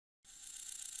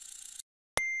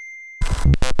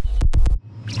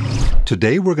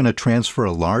Today we're going to transfer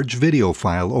a large video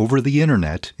file over the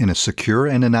internet in a secure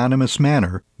and anonymous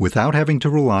manner without having to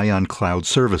rely on cloud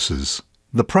services.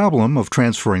 The problem of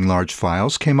transferring large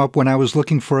files came up when I was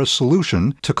looking for a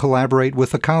solution to collaborate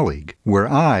with a colleague, where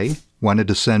I wanted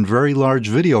to send very large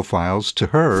video files to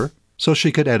her so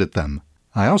she could edit them.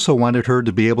 I also wanted her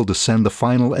to be able to send the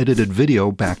final edited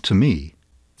video back to me.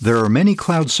 There are many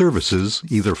cloud services,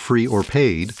 either free or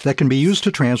paid, that can be used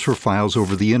to transfer files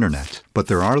over the internet, but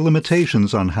there are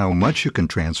limitations on how much you can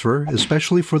transfer,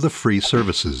 especially for the free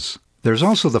services. There's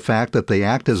also the fact that they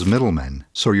act as middlemen,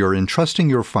 so you're entrusting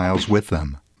your files with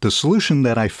them. The solution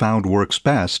that I found works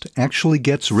best actually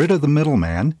gets rid of the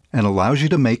middleman and allows you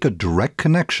to make a direct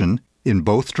connection in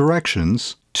both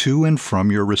directions to and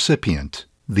from your recipient.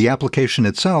 The application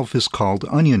itself is called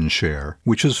OnionShare,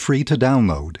 which is free to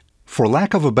download. For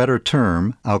lack of a better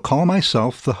term, I'll call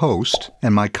myself the host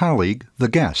and my colleague the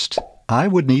guest. I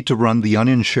would need to run the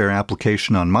OnionShare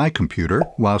application on my computer,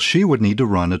 while she would need to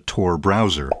run a Tor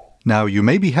browser. Now, you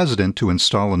may be hesitant to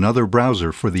install another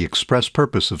browser for the express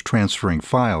purpose of transferring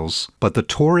files, but the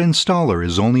Tor installer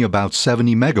is only about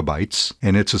 70 megabytes,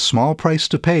 and it's a small price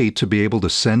to pay to be able to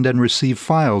send and receive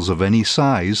files of any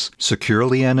size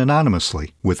securely and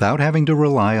anonymously, without having to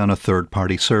rely on a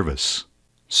third-party service.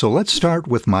 So let's start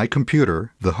with my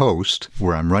computer, the host,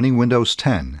 where I'm running Windows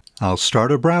 10. I'll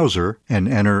start a browser and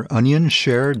enter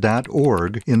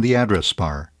onionshare.org in the address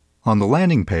bar. On the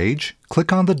landing page,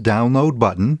 click on the Download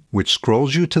button, which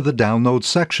scrolls you to the Download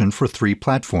section for 3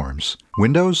 platforms: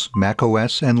 Windows,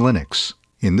 macOS, and Linux.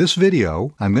 In this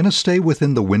video, I'm going to stay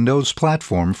within the Windows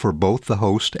platform for both the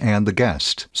host and the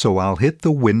guest, so I'll hit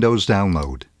the Windows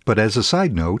download. But as a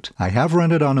side note, I have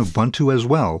run it on Ubuntu as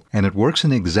well, and it works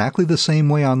in exactly the same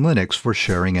way on Linux for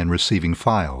sharing and receiving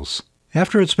files.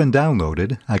 After it's been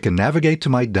downloaded, I can navigate to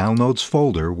my Downloads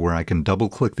folder where I can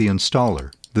double-click the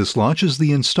installer. This launches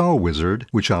the install wizard,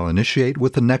 which I'll initiate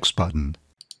with the Next button.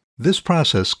 This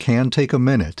process can take a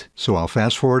minute, so I'll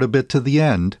fast forward a bit to the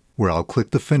end, where I'll click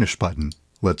the Finish button.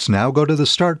 Let's now go to the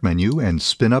Start menu and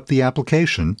spin up the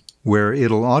application, where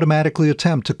it'll automatically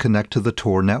attempt to connect to the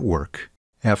Tor network.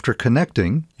 After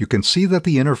connecting, you can see that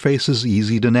the interface is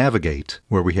easy to navigate,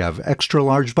 where we have extra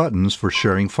large buttons for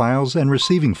sharing files and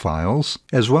receiving files,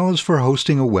 as well as for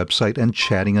hosting a website and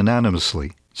chatting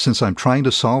anonymously. Since I'm trying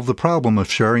to solve the problem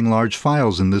of sharing large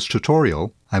files in this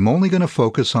tutorial, I'm only going to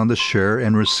focus on the share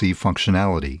and receive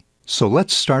functionality. So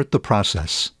let's start the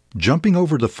process. Jumping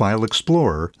over to File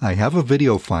Explorer, I have a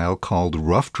video file called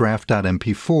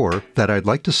roughdraft.mp4 that I'd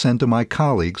like to send to my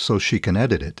colleague so she can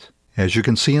edit it. As you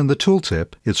can see in the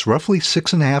tooltip, it's roughly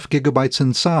 6.5 gigabytes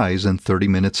in size and 30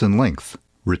 minutes in length.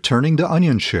 Returning to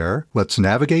OnionShare, let's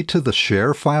navigate to the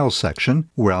Share Files section,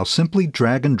 where I'll simply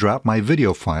drag and drop my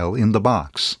video file in the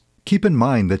box. Keep in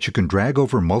mind that you can drag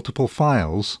over multiple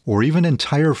files, or even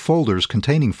entire folders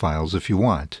containing files if you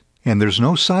want. And there's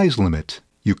no size limit.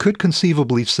 You could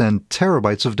conceivably send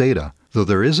terabytes of data, though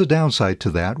there is a downside to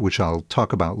that which I'll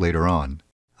talk about later on.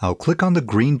 I'll click on the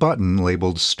green button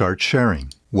labeled Start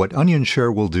Sharing. What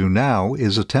OnionShare will do now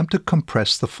is attempt to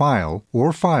compress the file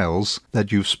or files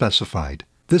that you've specified.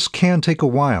 This can take a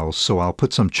while, so I'll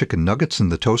put some chicken nuggets in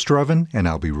the toaster oven and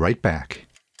I'll be right back.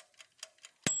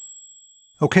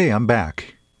 Okay, I'm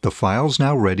back. The file's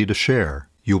now ready to share.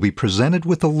 You'll be presented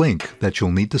with a link that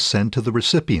you'll need to send to the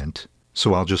recipient.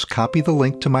 So I'll just copy the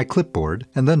link to my clipboard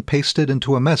and then paste it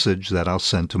into a message that I'll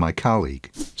send to my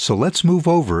colleague. So let's move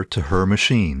over to her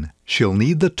machine. She'll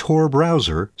need the Tor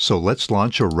browser, so let's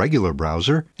launch a regular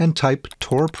browser and type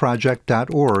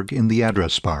torproject.org in the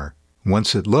address bar.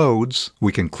 Once it loads,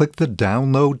 we can click the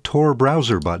Download Tor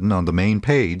Browser button on the main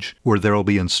page, where there will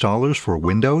be installers for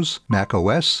Windows,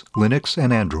 macOS, Linux,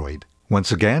 and Android.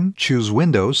 Once again, choose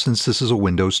Windows since this is a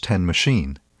Windows 10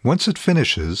 machine. Once it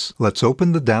finishes, let's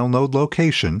open the download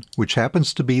location, which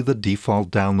happens to be the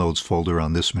default Downloads folder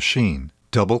on this machine.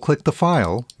 Double-click the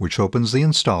file, which opens the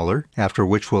installer, after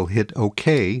which we'll hit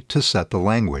OK to set the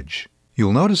language.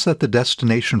 You'll notice that the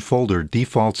destination folder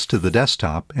defaults to the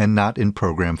desktop and not in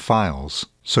Program Files.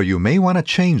 So you may want to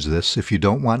change this if you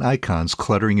don't want icons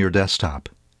cluttering your desktop.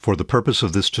 For the purpose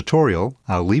of this tutorial,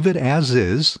 I'll leave it as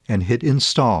is and hit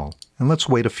Install, and let's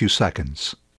wait a few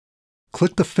seconds.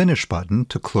 Click the Finish button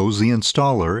to close the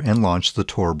installer and launch the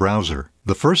Tor browser.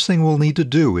 The first thing we'll need to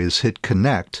do is hit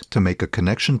Connect to make a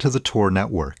connection to the Tor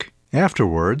network.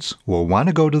 Afterwards, we'll want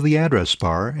to go to the address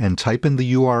bar and type in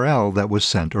the URL that was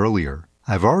sent earlier.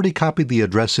 I've already copied the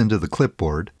address into the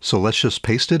clipboard, so let's just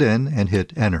paste it in and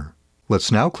hit Enter.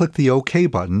 Let's now click the OK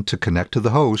button to connect to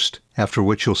the host, after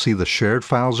which you'll see the shared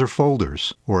files or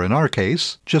folders, or in our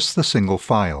case, just the single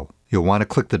file. You'll want to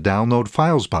click the Download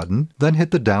Files button, then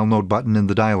hit the Download button in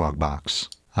the dialog box.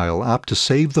 I'll opt to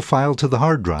save the file to the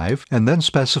hard drive and then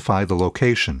specify the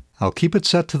location. I'll keep it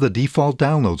set to the default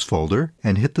Downloads folder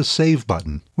and hit the Save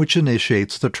button, which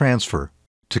initiates the transfer.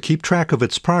 To keep track of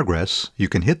its progress, you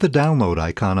can hit the download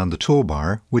icon on the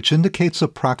toolbar, which indicates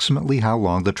approximately how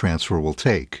long the transfer will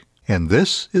take. And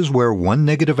this is where one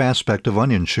negative aspect of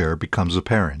OnionShare becomes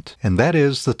apparent, and that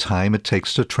is the time it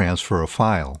takes to transfer a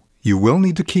file. You will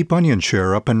need to keep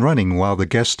OnionShare up and running while the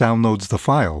guest downloads the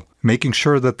file, making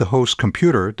sure that the host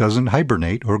computer doesn't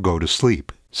hibernate or go to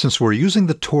sleep. Since we're using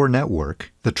the Tor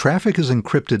network, the traffic is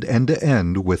encrypted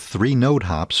end-to-end with 3 node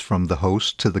hops from the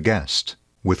host to the guest.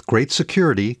 With great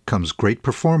security comes great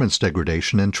performance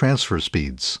degradation and transfer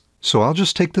speeds. So I'll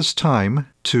just take this time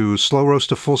to slow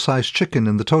roast a full-size chicken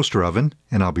in the toaster oven,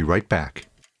 and I'll be right back.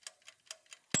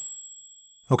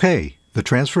 Okay, the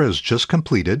transfer has just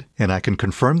completed, and I can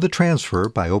confirm the transfer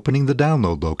by opening the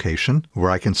download location,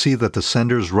 where I can see that the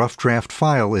sender's rough draft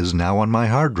file is now on my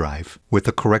hard drive, with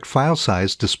the correct file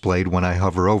size displayed when I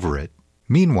hover over it.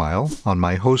 Meanwhile, on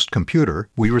my host computer,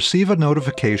 we receive a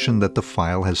notification that the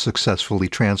file has successfully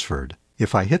transferred.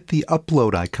 If I hit the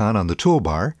Upload icon on the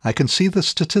toolbar, I can see the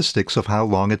statistics of how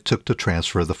long it took to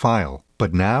transfer the file.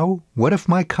 But now, what if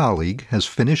my colleague has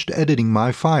finished editing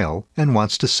my file and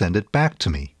wants to send it back to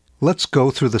me? Let's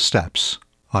go through the steps.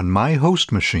 On my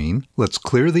host machine, let's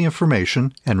clear the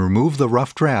information and remove the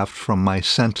rough draft from my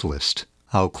sent list.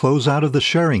 I'll close out of the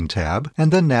Sharing tab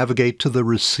and then navigate to the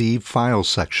Receive Files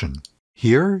section.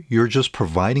 Here, you're just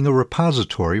providing a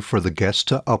repository for the guest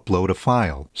to upload a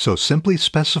file, so simply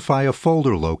specify a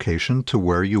folder location to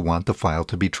where you want the file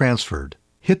to be transferred.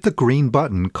 Hit the green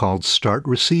button called Start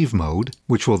Receive Mode,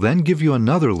 which will then give you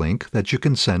another link that you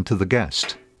can send to the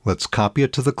guest. Let's copy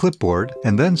it to the clipboard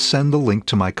and then send the link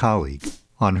to my colleague.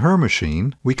 On her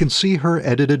machine, we can see her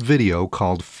edited video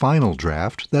called Final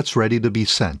Draft that's ready to be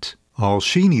sent. All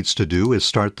she needs to do is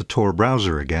start the Tor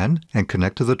browser again and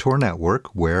connect to the Tor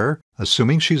network where,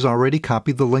 assuming she's already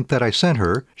copied the link that I sent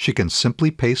her, she can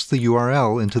simply paste the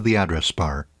URL into the address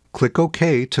bar. Click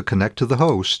OK to connect to the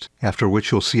host, after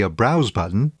which you'll see a Browse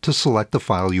button to select the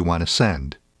file you want to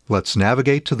send. Let's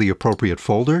navigate to the appropriate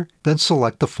folder, then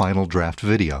select the Final Draft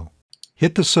video.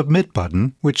 Hit the Submit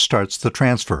button, which starts the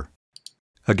transfer.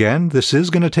 Again, this is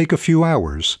going to take a few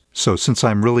hours, so since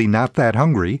I'm really not that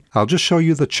hungry, I'll just show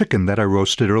you the chicken that I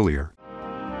roasted earlier.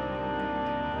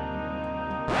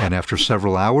 And after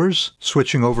several hours,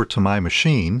 switching over to my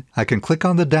machine, I can click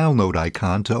on the download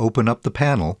icon to open up the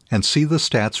panel and see the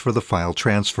stats for the file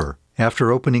transfer.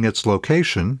 After opening its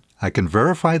location, I can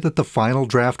verify that the final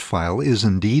draft file is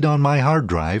indeed on my hard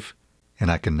drive,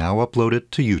 and I can now upload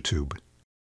it to YouTube.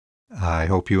 I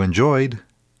hope you enjoyed.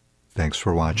 Thanks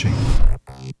for watching.